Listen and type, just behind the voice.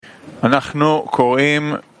אנחנו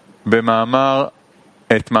קוראים במאמר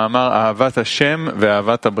את מאמר אהבת השם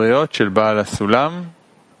ואהבת הבריות של בעל הסולם.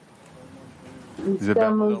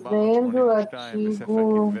 Estamos vendo o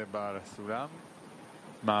artigo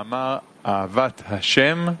מאמר אהבת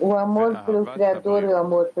השם, O amor pelo Criador e o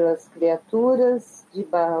amor pelas criaturas de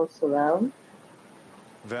HaSulam.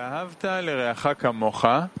 ואהבת לרעך כמוך,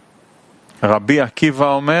 רבי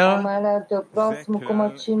עקיבא אומר, Amar ao teu próximo como a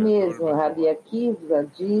ti mesmo. Rabi Akiva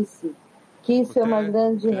disse que isso é uma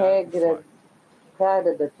grande regra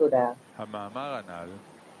clara da Torá.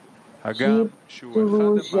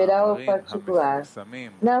 Título geral ou particular.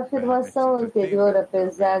 Na afirmação anterior,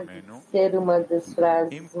 apesar de ser uma das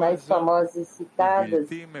frases mais famosas e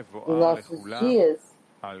citadas em nossos dias,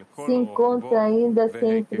 se encontra ainda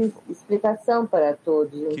sempre explicação para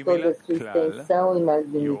todos, em toda a sua extensão e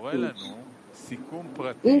magnitude.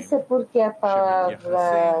 Isso é porque a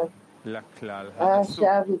palavra, a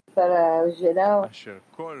chave para geral,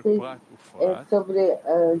 sobre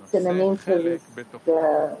ensinamentos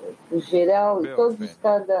do geral, e todos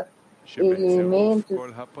cada elemento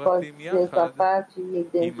pode ser sua parte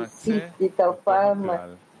dentro de si, de tal forma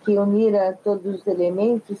que unir a todos os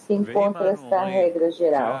elementos se encontra esta regra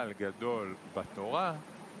geral.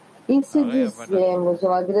 E se dizemos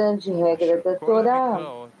uma grande regra da Torá,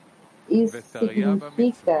 isso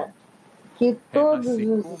significa que todos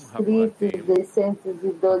os escritos dos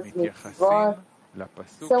 112 mitzvot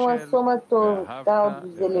são a soma total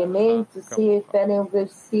dos elementos, se referem ao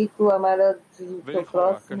versículo amarás o teu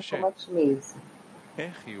próximo como a ti mesmo.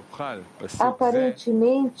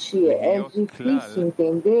 Aparentemente é difícil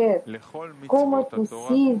entender como é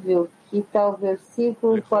possível que tal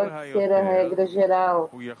versículo pode ser a regra geral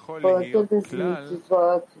para todas as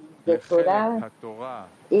mitzvot da Torá.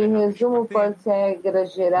 Em resumo, pode ser a regra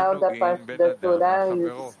geral da parte da Torá e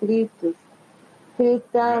os escritos que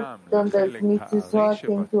tratam das mitzvot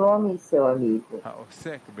entre o homem e seu amigo.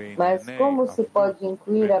 Mas como se pode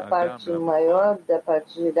incluir a parte maior da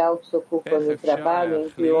parte geral que se ocupa no trabalho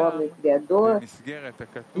entre o homem e o Criador,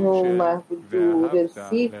 no marco do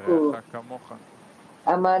versículo,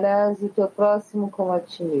 amarás o teu próximo como a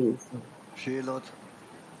ti mesmo.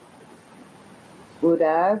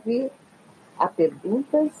 Uravi, há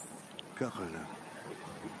perguntas?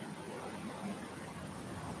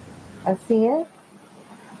 Assim é?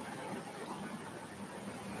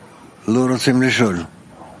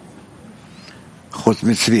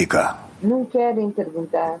 Não querem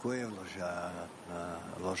perguntar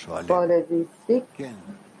fora de si,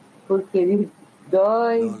 porque ele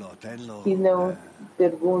dói que não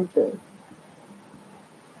perguntam.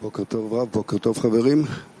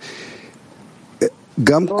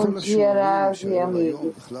 Bom dia, Rav e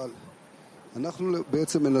amigos.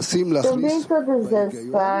 Também todas as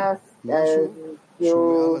classes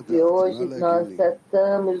que hoje nós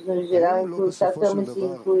tratamos, no geral, tratamos de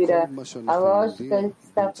incluir a lógica que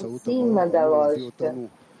está por cima da lógica.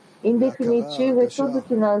 Em definitiva, tudo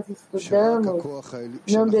que nós estudamos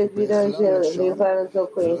não deverá levar-nos ao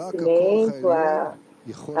conhecimento, à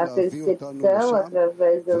percepção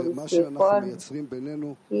através da luz que forma.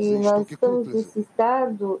 E nós estamos nesse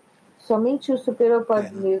estado. Somente o superior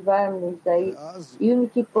pode levar-nos daí. E o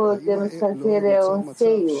único que podemos fazer é o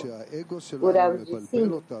anseio. Por algo de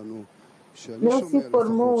sim. Não se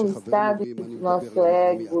formou um estado em que nosso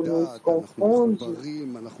ego nos confunde,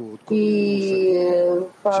 que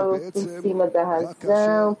fala por cima da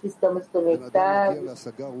razão, que estamos conectados.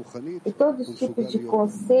 E todos os tipos de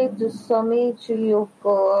conceitos somente eu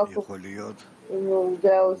coloco no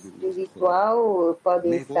grau espiritual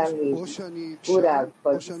podem estar nele. Curado,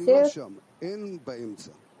 pode ser?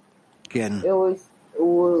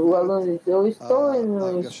 O aluno diz, eu estou e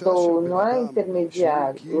não estou, não há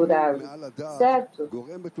intermediário, curado, certo?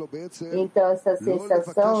 Então essa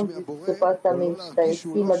sensação de que supostamente está em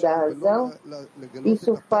cima da razão,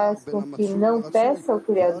 isso faz com que não peça ao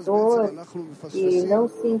Criador e não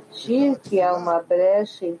sentir que há uma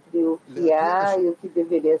brecha entre o que há e o que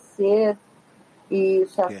deveria ser. E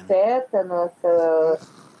isso afeta nosso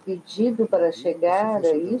pedido para chegar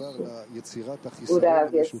a isso.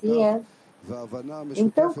 Urav, assim é.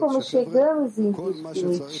 Então, como chegamos em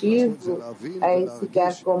definitivo a esse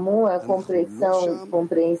lugar comum, a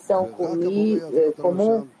compreensão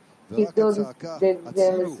comum que todos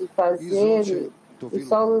devemos fazer, e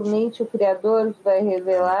somente o Criador vai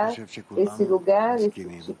revelar esse lugar, esse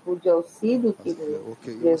tipo de auxílio que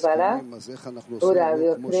levará. Urav,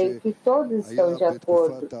 eu creio que todos estão de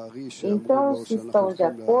acordo. Então, se estão de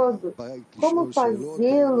acordo, como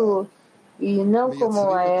fazê-lo E não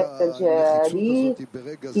como a época de Ari,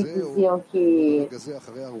 que diziam que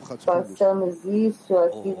façamos isso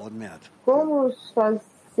aqui. Como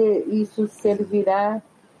isso servirá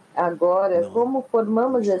agora? Como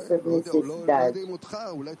formamos essas necessidades?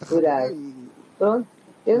 Pronto.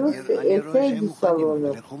 Eu sei disso,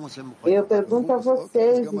 aluno. Eu pergunto a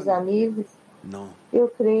vocês, os amigos. Eu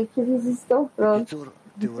creio que eles estão prontos.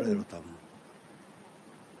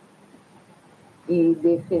 E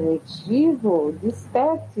definitivo,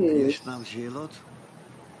 desperte.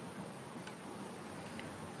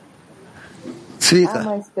 Há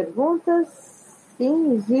mais perguntas?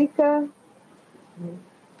 sim, Zika.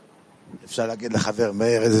 אפשר להגיד לחבר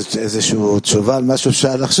מאיר איזושהי תשובה על מה שהוא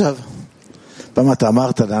שאל עכשיו? פעם אתה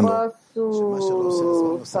אמרת לנו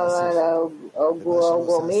Posso falar algo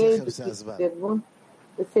ao meio do que pergunta?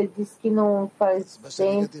 Você disse que não faz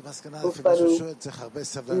tempo para o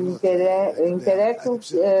intelecto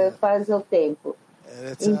faz o tempo.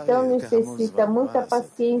 Então necessita muita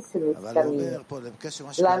paciência nesse caminho.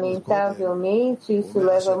 Lamentavelmente isso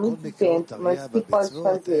leva muito tempo, mas o que pode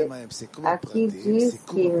fazer? Aqui diz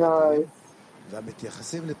que nós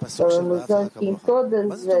falamos que em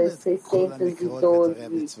todas as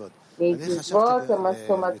 612 mitzvot, uma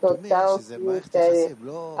soma total que refere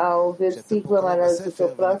ao versículo amarás do teu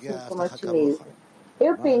próximo como a ti mesmo.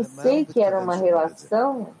 Eu pensei que era uma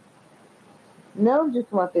relação, não de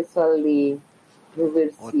que uma pessoa lê no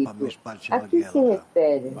versículo. A que se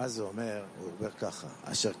refere?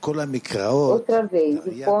 Outra vez,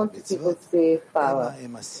 o ponto que você fala.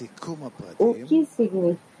 O que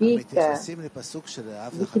significa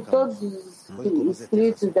de que todos os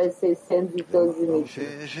escritos das 612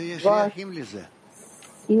 mitzvot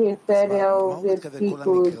se refere ao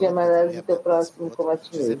versículo de amarás o teu próximo como a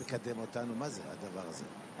ti mesmo?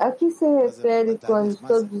 A que se refere quando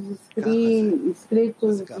todos os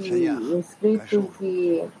escritos e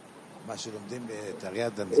 612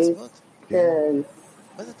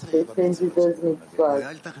 mitzvot?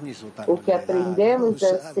 O que aprendemos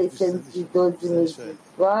das 612 mitzvot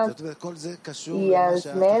e as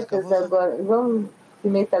metas agora, vamos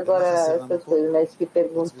meter agora essas coisas, mas que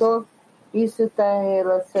perguntou, isso está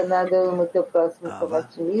relacionado ao teu próximo como a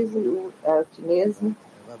ti mesmo.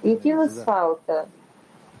 E o que nos falta?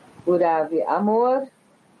 Uravi, amor,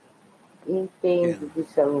 entende do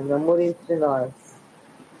Shalom, amor entre nós.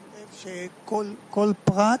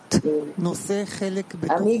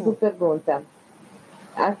 Amigo pergunta,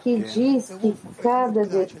 aqui diz que cada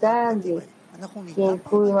detalhe que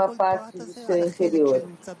inclui uma parte do seu interior.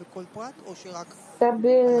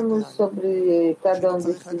 Sabemos sobre cada um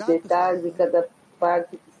desses detalhes e cada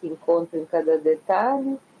parte que se encontra em cada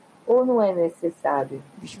detalhe? Ou não é necessário?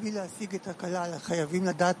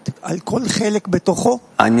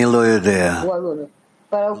 O aluno,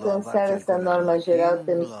 para alcançar essa norma geral,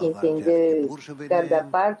 temos que entender cada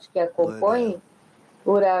parte que a compõe.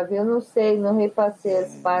 Urav, eu não sei, não repassei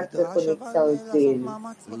as partes da conexão entre eles.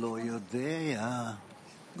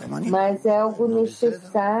 Mas é algo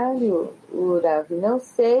necessário, Urav. Não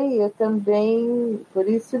sei, eu também, por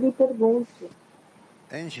isso lhe pergunto.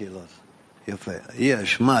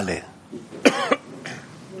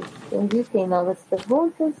 Entendi, tem novas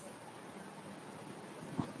perguntas?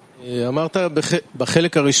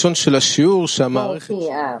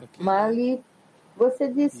 Mali, você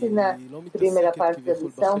disse na primeira parte da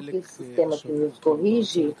lição que o sistema que nos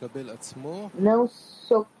corrige não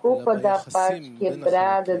se ocupa da parte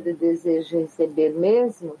quebrada do desejo de receber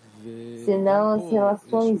mesmo, senão as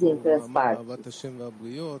relações entre as partes.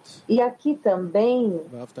 E aqui também,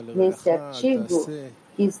 nesse artigo,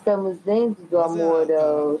 que estamos dentro do amor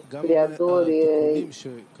ao Criador e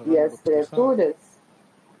às criaturas,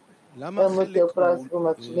 ama o teu próximo como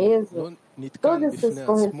a ti mesmo, todas essas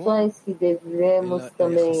correções que devemos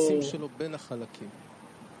também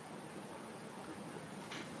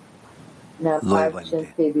na parte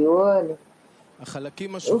anterior,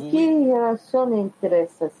 o que relaciona entre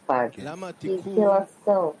essas partes? Que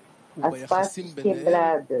relação as partes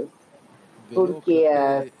quebradas? Porque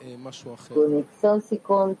a conexão se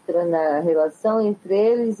encontra na relação entre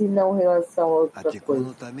eles e não relação a outra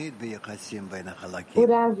coisa.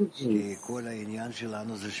 Urav diz,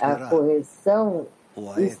 a correção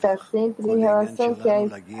está sempre em relação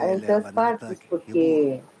entre as partes,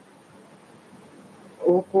 porque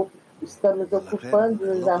estamos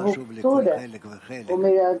ocupando na ruptura, ou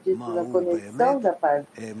melhor dito, na conexão da parte.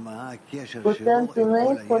 Portanto, não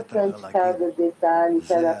é importante cada detalhe,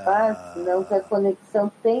 cada parte, não que a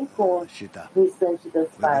conexão tem com o restante das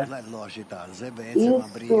partes.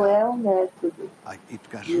 Isso é um método.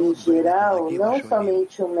 Em geral, não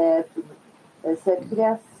somente um método, essa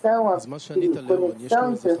criação, a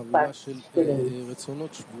conexão entre as partes diferentes.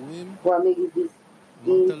 O amigo diz,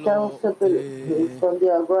 então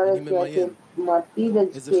respondeu agora que tem uma pilha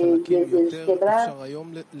de desejos quebrados. Eu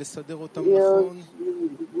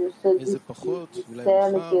sou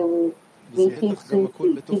discerno que eu me fixo em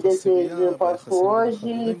que desejo eu posso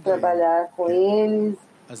hoje trabalhar com eles,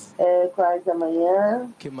 quais amanhã,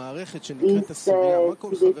 e se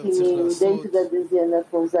definir dentro da dezena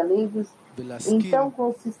com os amigos. Então, com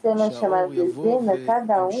o sistema chamado dezena,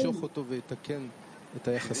 cada um,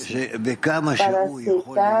 para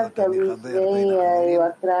aceitar que a luz venha e o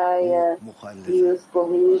atraia e os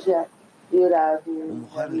corrija e orar.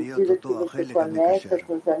 À medida que você conecta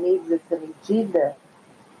com os amigos, essa medida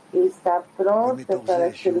está pronta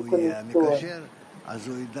para ser o conector. E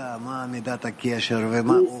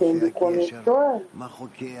sendo conector,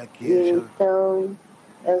 então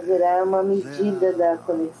haverá uma medida da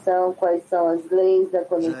conexão, quais são as leis da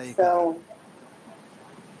conexão.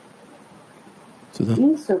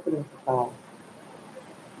 Isso é o principal.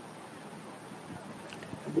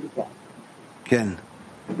 Obrigada. Ken.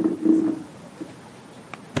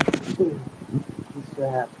 Sim, isso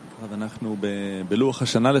é. אנחנו בלוח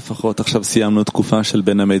השנה לפחות, עכשיו סיימנו תקופה של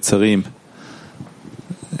בין המיצרים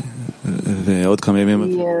ועוד כמה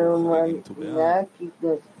ימים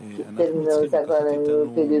terminamos agora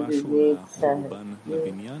no período de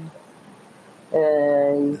לבניין,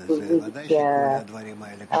 inclusive que há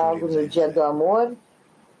algo no dia do amor.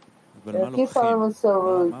 Aqui falamos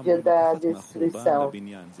sobre o dia da destruição.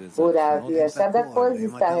 Cada coisa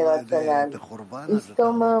está relacionada. E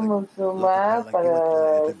tomamos o mar para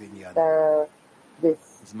a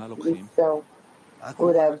destruição.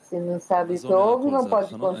 Se não sabe o que houve, não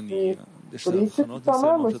pode construir. Por isso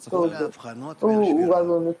tomamos tudo. O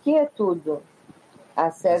aluno, que é tudo? Há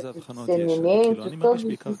certos discernimentos, todos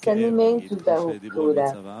os discernimentos da ruptura.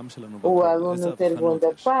 O aluno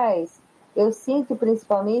pergunta, quais? Eu sinto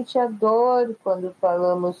principalmente a dor quando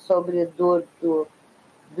falamos sobre a dor do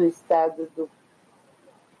estado do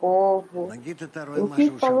povo. O que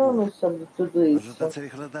falamos sobre tudo isso?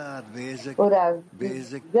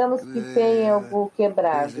 Digamos que tem algo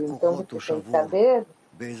quebrado, então você tem que saber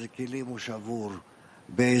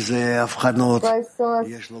quais são as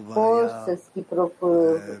forças que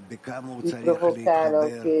provocaram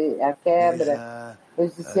a quebra,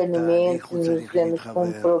 os discernimentos, nos vemos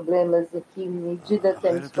com problemas e que medida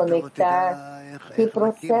temos que conectar, que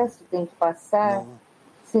processo tem que passar,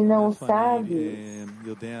 se não sabe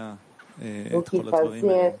o que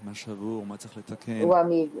fazer, o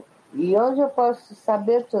amigo. E onde eu posso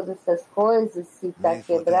saber todas essas coisas, se está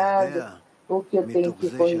quebrado, o que eu tenho que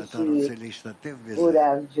corrigir?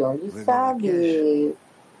 De onde sabe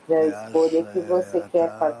da escolha que você quer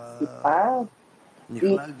participar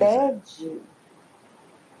e pede.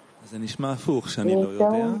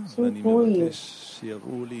 Então te inclui.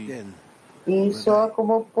 E soa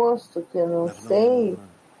como oposto, que eu não sei,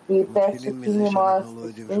 e peço que me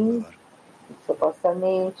mostre, sim,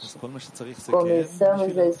 supostamente.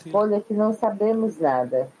 Começamos a escolha que não sabemos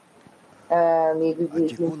nada. Amigo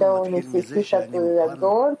diz, então necessita toda a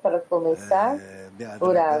dor para começar?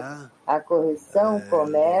 A correção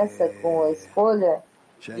começa com a escolha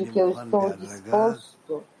de que eu estou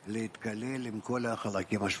disposto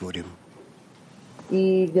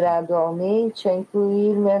e gradualmente a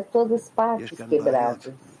incluir-me a todas as partes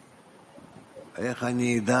quebradas.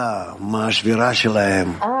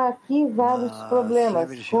 Há aqui vários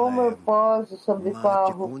problemas. Como eu posso, sobre qual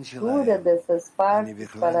a ruptura dessas partes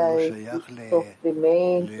para esse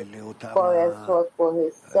sofrimento, qual é a sua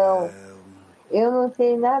correção? Eu não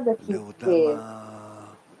tenho nada que ter.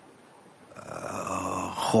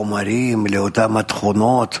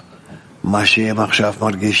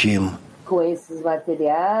 Com esses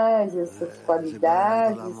materiais, essas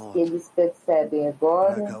qualidades que eles percebem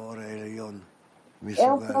agora,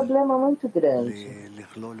 é um problema muito grande.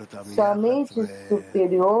 Somente o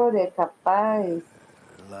superior é capaz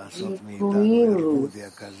de incluí-los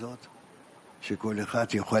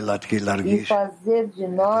e fazer de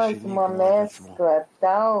nós uma mescla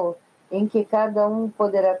tal em que cada um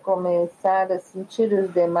poderá começar a sentir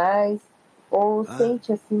os demais ou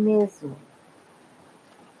sente a si mesmo.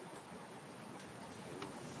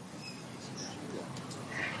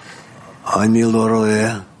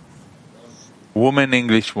 Woman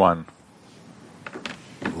English 1.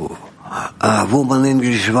 Woman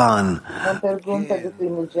English 1. Uma pergunta do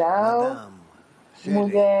primordial.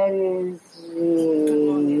 Mulheres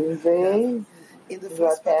de inglês,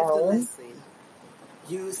 Inglaterra 1.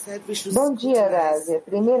 Bom dia, Razi. A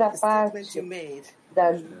primeira parte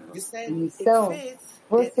da lição,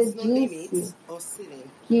 você disse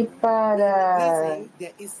que para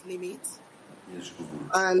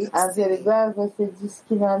averiguar, você disse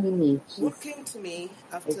que não há limites, e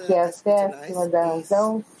que a fé acima da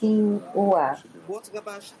razão, sim, o há.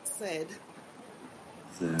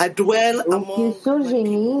 O que surge em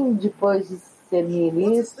mim depois de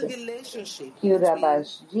discernir isso, que o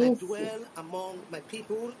Rabash disse,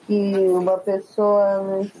 que uma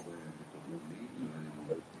pessoa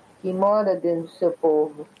que mora dentro do seu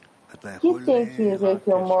povo, que tem que dizer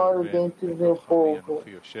que eu moro dentro do meu povo?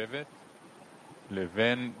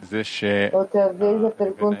 Outra vez a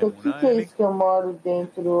pergunta, o que é isso que eu moro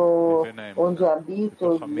dentro, onde eu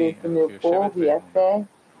habito, dentro do meu povo e a fé?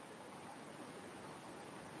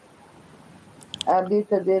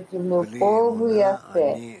 Habita dentro do meu povo e a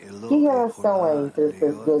fé. Que relação é entre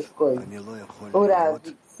essas duas coisas? Urav,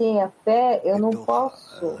 sem a fé eu não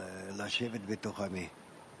posso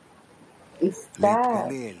estar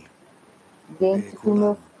dentro do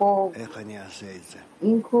meu povo,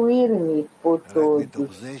 incluir-me por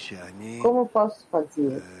todos. Como posso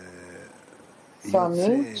fazer?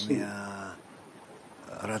 Somente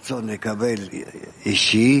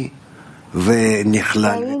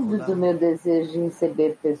saindo do meu desejo de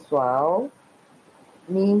receber pessoal,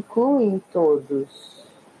 me inclui em todos.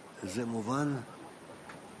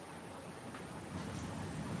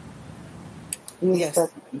 Isso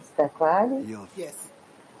está claro?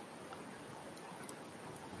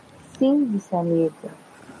 Sim, disse a amiga.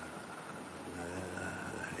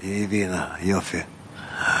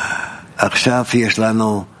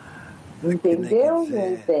 Entendeu?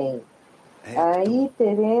 Muito bem. Aí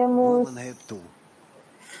teremos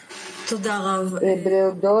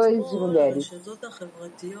Hebreu 2, mulheres.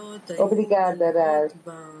 Obrigada, Raj.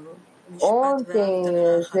 Ontem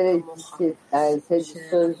as redes sociais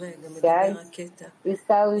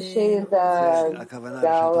estavam cheias da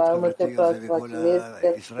aula Uma Teu Próximo a Ti Mesmo, que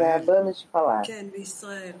acabamos de falar.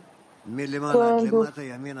 Quando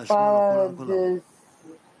fala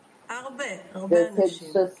das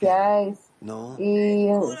redes sociais e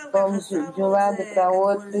vamos de um lado para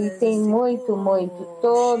outro e tem muito,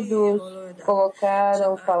 todos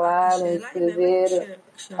colocaram, falaram, escreveram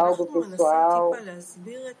algo pessoal.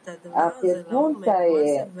 A pergunta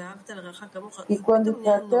é que quando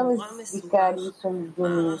tratamos de explicar isso de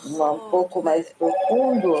um pouco mais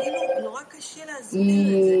profundo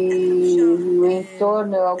e o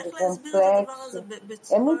entorno é algo complexo,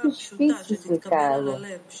 é muito difícil explicá-lo.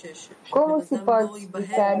 Como se pode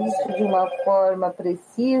explicar isso de uma forma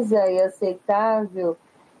precisa e aceitável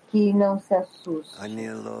que não se assuste?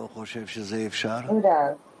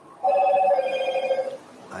 Urav,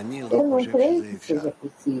 eu não creio que seja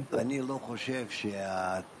possível.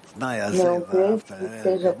 Não creio que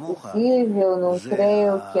seja possível, não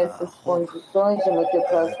creio que essas condições de Uma Teu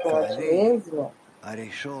Próximo a Ti Mesmo,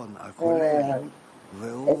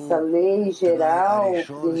 essa lei geral,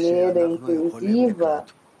 primeira inclusiva,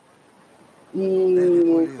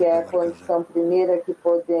 e que é a condição primeira que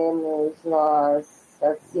podemos nós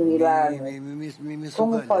assimilarmos.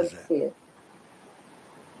 Como pode ser?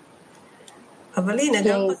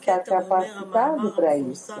 Quem está capacitado para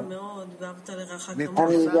isso? Amiga,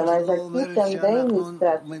 mas aqui também no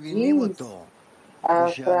extrato diz a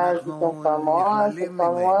frase tão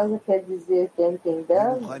famosa quer dizer que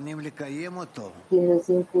entendamos, que nos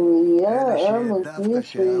incluíamos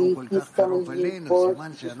nisso e que estamos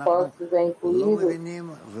dispostos a incluí-lo,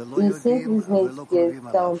 e simplesmente que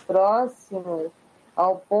estão próximos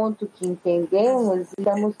ao ponto que entendemos,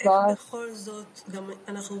 estamos nós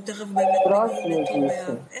próximos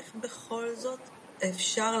disso.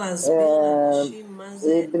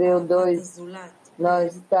 Hebreu 2,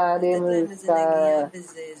 nós estaremos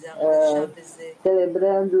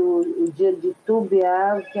celebrando o dia de Tu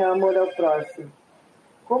B'Av, que é amor ao próximo.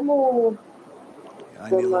 Como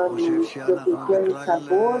tomamos seu pequeno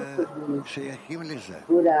sabor sobre isso?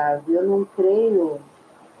 Urav, eu não creio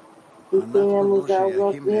que tenhamos algo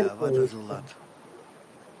a ver com isso.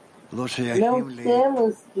 Não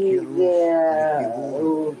temos que ver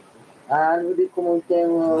a árvore como um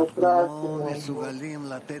tema próximo, o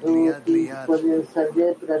que podemos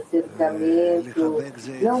fazer para cercamento.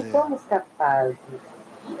 Não somos capazes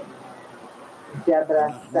de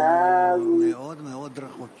abraçá-lo,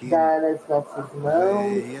 dar as nossas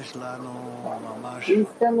mãos. E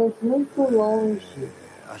estamos muito longe.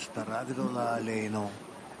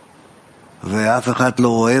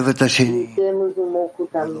 E temos uma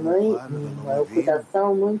ocultação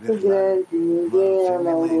muito grande, ninguém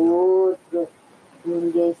ama o outro,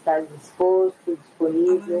 ninguém está disposto,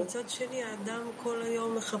 disponível. מצד שני, האדם כל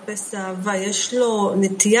היום מחפש אהבה, יש לו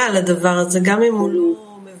נטייה לדבר הזה, גם אם הוא לא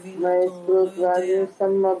מבין Mas, אותו, por לא outro lado, יודע.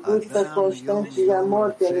 estamos numa busca constante de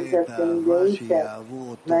amor, temos a tendência,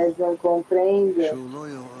 mas não compreendem.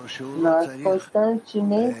 Nós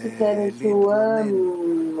constantemente queremos que o amem,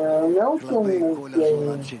 não que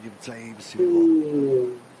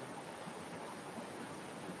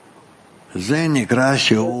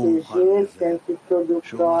proteger sempre todo o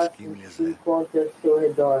próximo que se encontra ao seu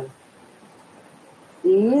redor.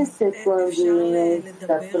 E isso é quando não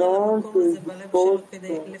está pronto e disposto.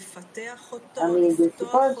 Amigo, você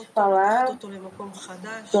pode falar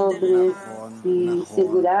sobre se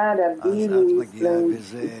segurar, abri-lo e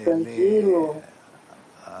expandi-lo?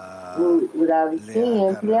 O Rav, sim,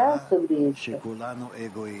 ampliar sobre isso.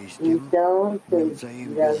 Então,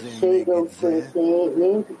 já chega ao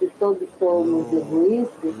conhecimento que todos somos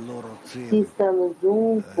egoístas, que estamos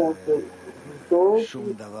contra os outros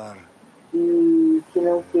e que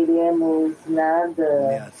não queremos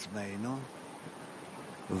nada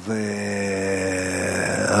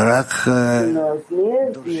de nós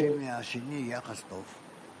mesmos.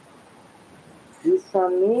 E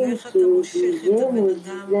somente exigimos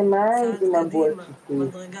dos demais uma boa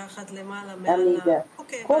atitude. Amiga,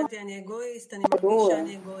 como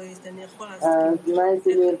mais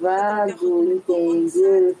elevado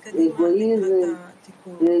entender egoísmo,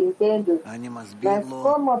 eu entendo, mas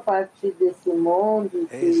como a partir desse mundo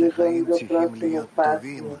se levamos ao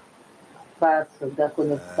próximo passo da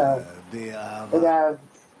conexão?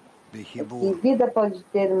 Que vida pode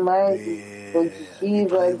ter mais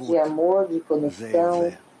positiva de amor, de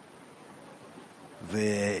conexão,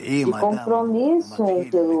 de compromisso um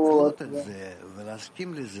pelo outro?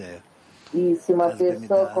 E se uma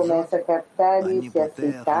pessoa começa a captar isso e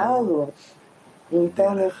aceitá-lo,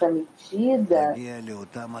 então nessa medida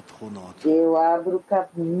eu abro o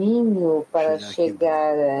caminho para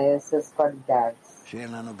chegar a essas qualidades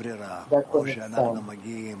da conexão.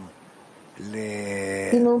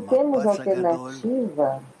 Se não temos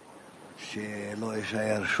alternativa,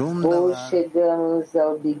 ou chegamos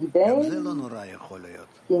ao Big Bang,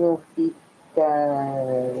 que não fica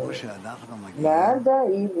nada,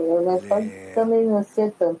 e nós pode também não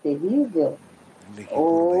ser tão terrível,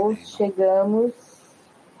 ou chegamos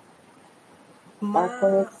à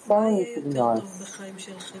conexão entre nós.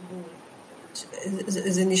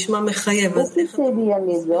 O que seria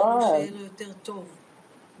melhor?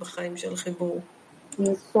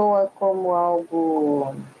 Que soa como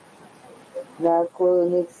algo na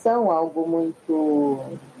conexão, algo muito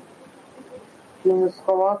que nos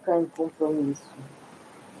coloca em compromisso.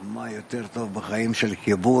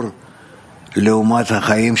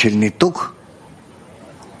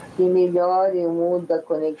 Que melhore o mundo da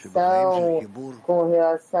conexão com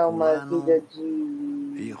relação a uma vida de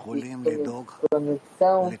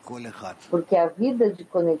conexão, porque a vida de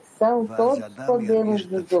conexão todos podemos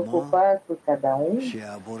nos ocupar por cada um,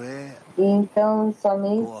 e então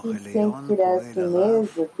somente sentirá a si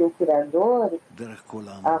mesmo que o Criador,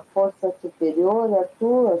 a força superior,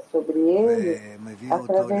 atua sobre ele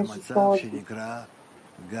através de todos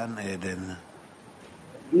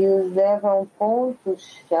e os leva a um ponto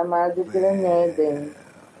chamado Gan Eden,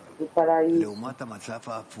 do paraíso. A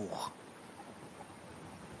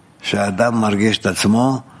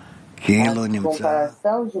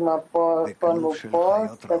comparação de uma forma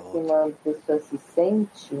oposta que uma pessoa se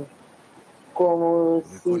sente como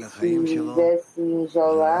se estivesse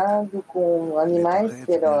enjaulado com animais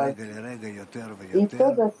ferozes. E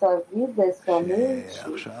toda a sua vida é somente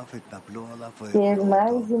ter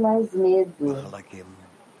mais e mais medo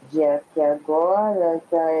de que agora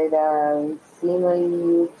cairá em cima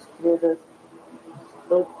e os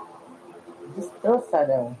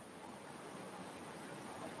destroçarão.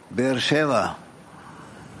 Beersheva.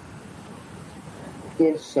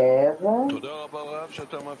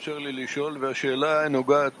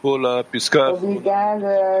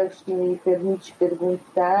 Obrigada, que me permite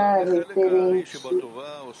perguntar referente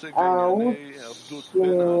ao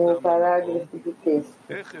último parágrafo do texto,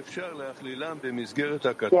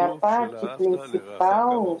 que é a parte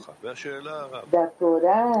principal da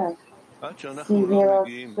Torá se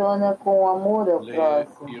relaciona com o amor ao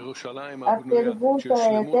próximo. A pergunta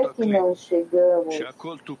é até que não chegamos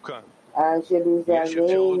a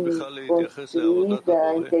Jerusalém construída,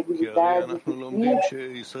 a integridade do Cristo,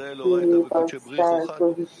 que pode estar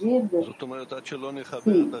corrigida.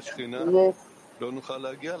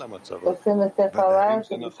 Você não quer falar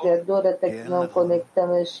sobre o Criador até que não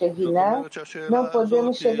conectamos a Shekhinah, não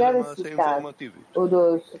podemos chegar a esse estado.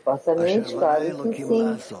 Supostamente, claro que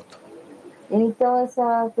sim. Então,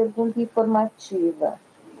 essa pergunta informativa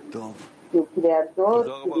que o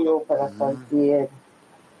Criador criou para fazer.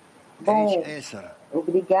 Bom,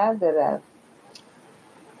 obrigada, Rav.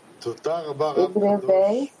 Hebreu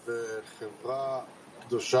 10.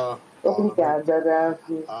 Obrigada, Rav.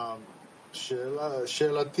 E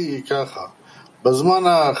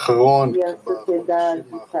a sociedade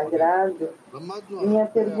sagrada. Minha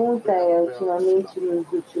pergunta é, ultimamente,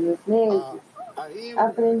 nos últimos meses,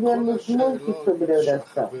 aprendemos muito sobre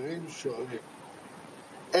oração.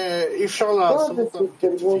 Todas essas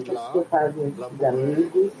perguntas que fazem os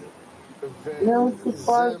amigos, não se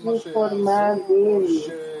pode formar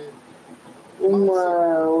deles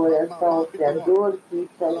uma oração ao Criador que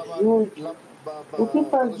te ajude. O que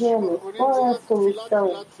fazemos? Qual é a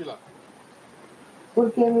solução?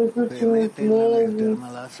 Porque nos últimos meses,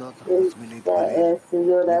 essa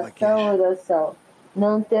oração,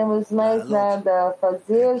 não temos mais nada a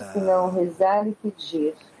fazer senão rezar e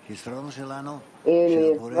pedir.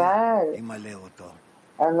 Elevar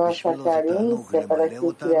a nossa carência para que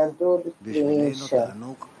o Criador preencha.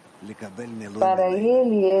 Para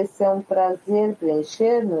Ele, esse é um prazer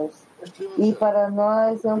preencher-nos, e para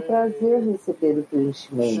nós é um prazer receber o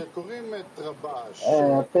preenchimento.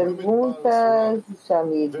 Perguntas,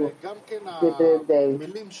 amigo, de Hebreu 10.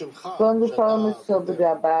 Quando falamos sobre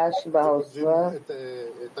Rabash e HaSulam,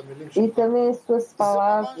 e também as suas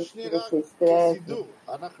palavras que você escreve,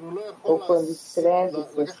 ou quando escreve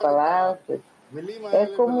suas palavras, é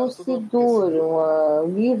como um sidur, um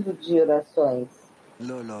livro de orações.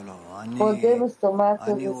 Podemos tomar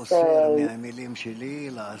todas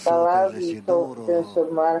essas palavras e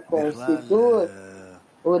transformar com o sidur?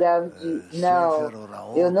 O Rav diz, não,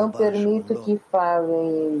 eu não permito que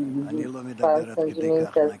façam de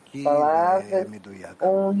muitas palavras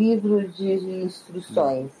um livro de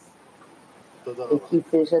instruções e que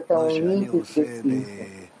seja tão limpo e preciso.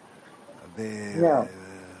 Não.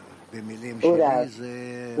 O Rav,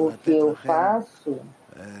 o que eu faço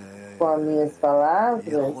com as minhas palavras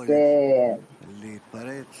é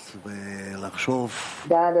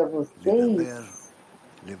dar a vocês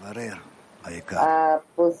a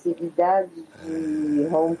possibilidade de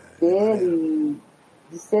romper e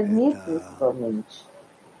discernir principalmente.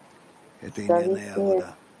 Esclarecer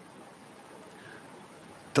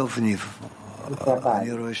o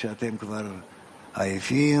trabalho.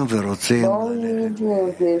 Bom,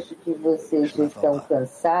 eu vejo que vocês já estão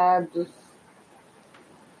cansados.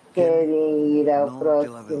 Querem ir ao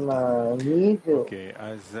próximo nível?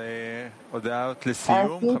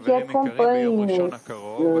 Assim que acompanhe-nos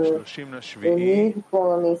unido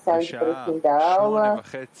com a mensagem para o fim da aula,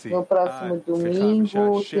 no próximo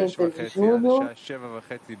domingo, 30 de julho, às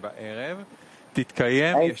 6h30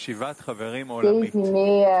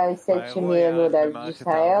 às 7h30 no horário de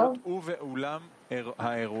Israel.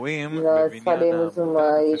 Nós faremos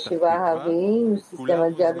uma Yeshiva Ravim no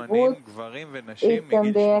sistema de Arbut e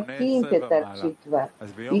também aqui em Petah Tikva.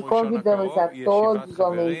 E convidamos a todos,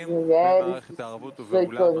 homens e mulheres,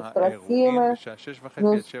 18 anos para cima,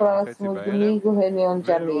 nos próximos domingos, reunião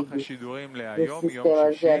de amigos no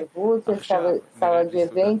sistema de Arbut e sala de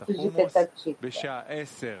eventos de Petah Tikva.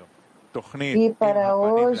 E para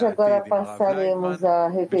hoje, agora passaremos a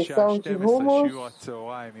refeição de rumos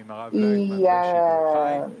e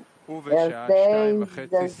às 10,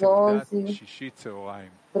 das 11,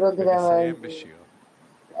 programa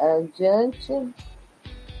adiante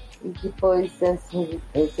e depois a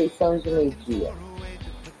refeição de meio-dia.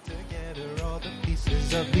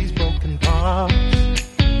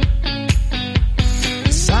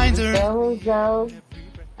 Vamos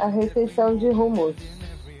à refeição de rumos.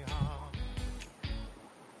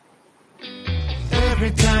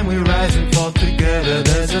 Every time we rise and fall together,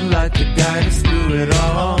 there's a light to guide us through it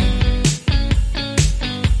all.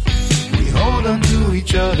 We hold on to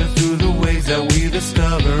each other through the ways that we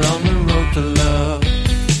discover on the road to love.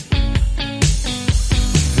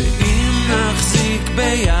 ואם נחזיק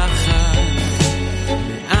ביחד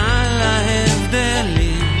מעל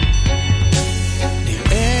ההבדלים,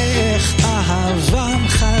 נראה איך אהבם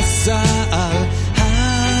חזה על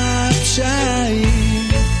הפשעים.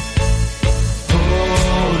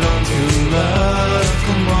 Love,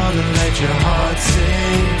 come on and let your heart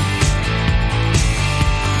sing.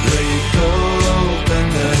 Break open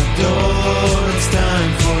the door, it's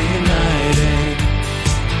time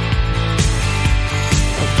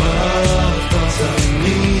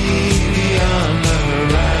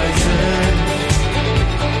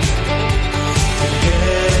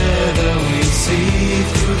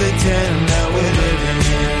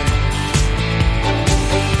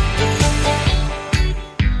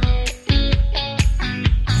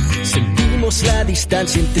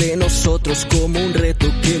distancia entre nosotros como un reto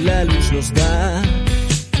que la luz nos da.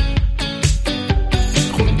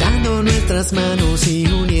 Juntando nuestras manos y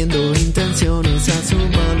uniendo intenciones a su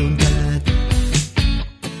voluntad.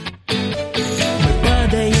 Мы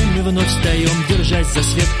падаем и вновь встаем, держась за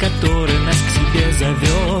свет, который нас к себе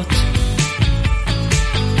зовет.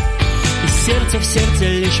 Из сердца в сердце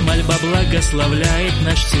лишь мольба благословляет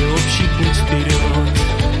наш всеобщий путь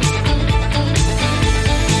вперед.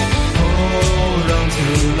 Hold on to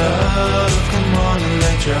love, come on and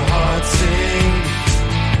let your heart